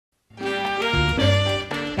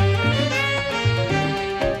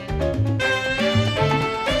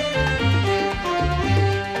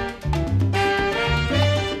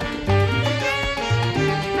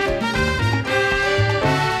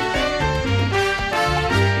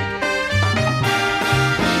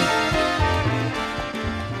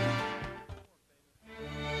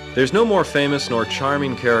There's no more famous nor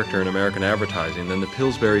charming character in American advertising than the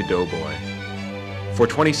Pillsbury Doughboy. For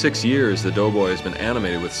 26 years, the Doughboy has been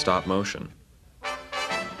animated with stop motion.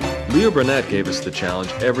 Leo Burnett gave us the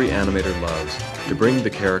challenge every animator loves, to bring the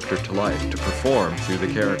character to life, to perform through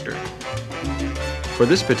the character. For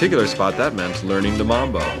this particular spot, that meant learning the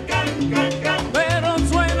mambo.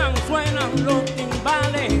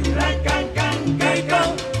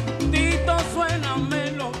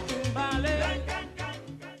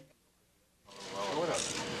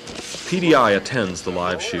 PDI attends the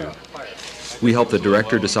live shoot. We help the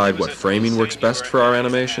director decide what framing works best for our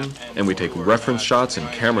animation, and we take reference shots and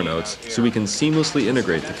camera notes so we can seamlessly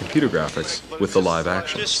integrate the computer graphics with the live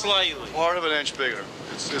action. Just slightly. Part of an inch bigger.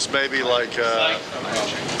 It's maybe like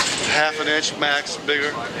half an inch max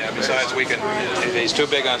bigger. Yeah, besides we can, if he's too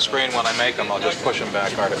big on screen when I make him, I'll just push him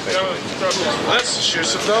back artificially. Let's shoot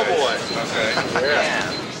some Doughboy. Okay.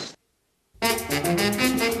 Yeah.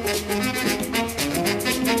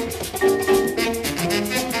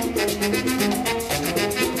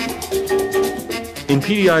 In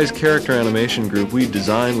PDI's character animation group, we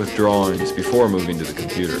design with drawings before moving to the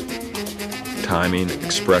computer. Timing,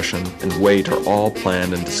 expression, and weight are all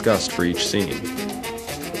planned and discussed for each scene.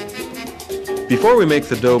 Before we make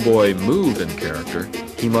the Doughboy move in character,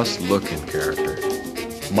 he must look in character.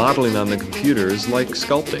 Modeling on the computer is like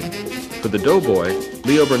sculpting. For the Doughboy,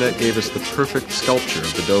 Leo Burnett gave us the perfect sculpture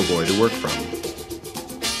of the Doughboy to work from.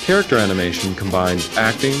 Character animation combines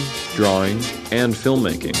acting, drawing, and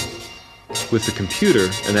filmmaking. With the computer,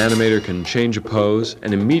 an animator can change a pose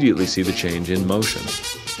and immediately see the change in motion.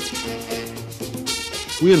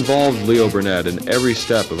 We involved Leo Burnett in every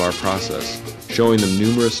step of our process, showing them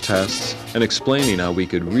numerous tests and explaining how we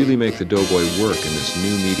could really make the Doughboy work in this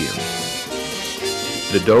new medium.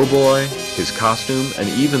 The Doughboy, his costume, and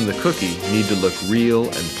even the cookie need to look real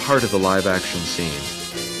and part of the live-action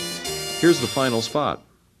scene. Here's the final spot.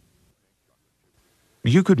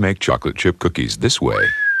 You could make chocolate chip cookies this way.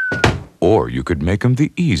 Or you could make them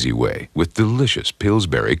the easy way with delicious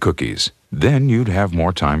Pillsbury cookies. Then you'd have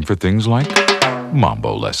more time for things like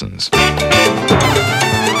mambo lessons.